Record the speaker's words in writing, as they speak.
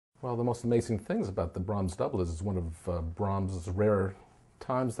Well, the most amazing things about the Brahms double is it's one of Brahms' rare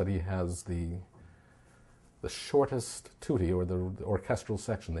times that he has the shortest tutti, or the orchestral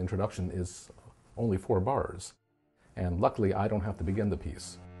section. The introduction is only 4 bars. And luckily, I don't have to begin the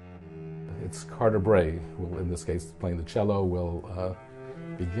piece. It's Carter Bray, who in this case, playing the cello, will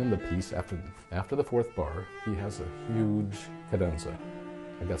begin the piece after the 4th bar. He has a huge cadenza.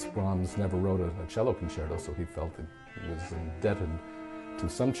 I guess Brahms never wrote a cello concerto, so he felt that he was indebted to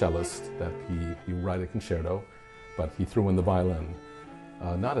some cellist that he write a concerto, but he threw in the violin.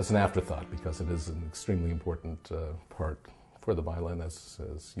 Not as an afterthought, because it is an extremely important part for the violin,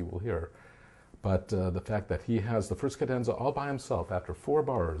 as you will hear. But the fact that he has the first cadenza all by himself after 4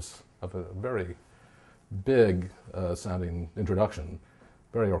 bars of a very big sounding introduction,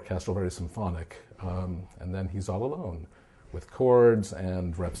 very orchestral, very symphonic, and then he's all alone with chords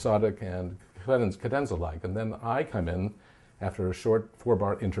and rhapsodic and cadenza-like. And then I come in after a short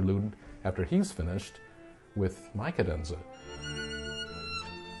 4-bar interlude after he's finished with my cadenza.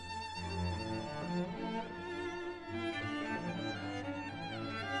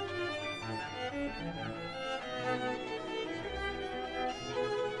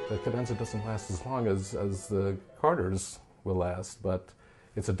 The cadenza doesn't last as long as the Carter's will last, but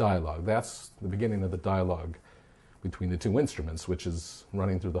it's a dialogue. That's the beginning of the dialogue between the 2 instruments, which is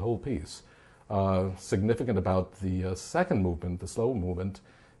running through the whole piece. Significant about the second movement, the slow movement,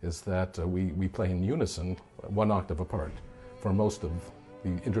 is that we play in unison, 1 octave apart, for most of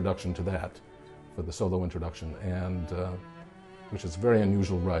the introduction to that, for the solo introduction, and which is very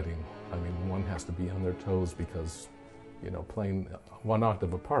unusual writing. I mean, one has to be on their toes because, you know, playing 1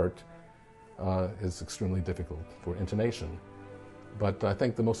 octave apart is extremely difficult for intonation. But I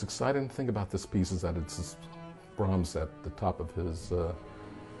think the most exciting thing about this piece is that it's Brahms at the top of his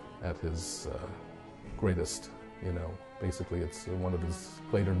greatest, you know. Basically, it's one of his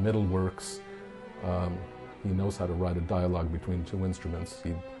later middle works. He knows how to write a dialogue between 2 instruments.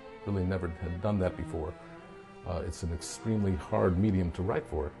 He really never had done that before. It's an extremely hard medium to write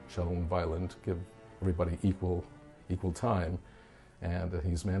for, cello and violin, to give everybody equal time, and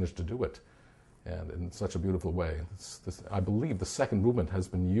he's managed to do it, and in such a beautiful way. I believe the second movement has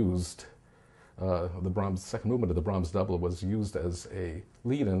been used. The second movement of the Brahms double was used as a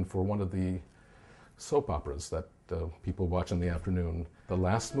lead-in for one of the soap operas that people watch in the afternoon. The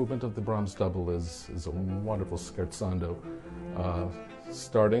last movement of the Brahms double is a wonderful scherzando,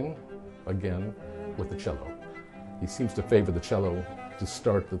 starting again with the cello. He seems to favor the cello to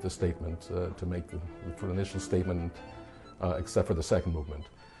start the statement, to make the initial statement, except for the second movement.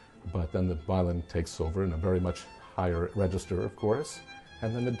 But then the violin takes over in a very much higher register, of course.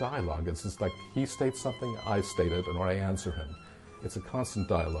 And then the dialogue, it's just like he states something, I state it, or I answer him. It's a constant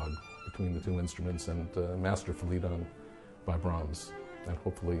dialogue between the 2 instruments, and masterfully done by Brahms, and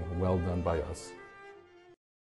hopefully well done by us.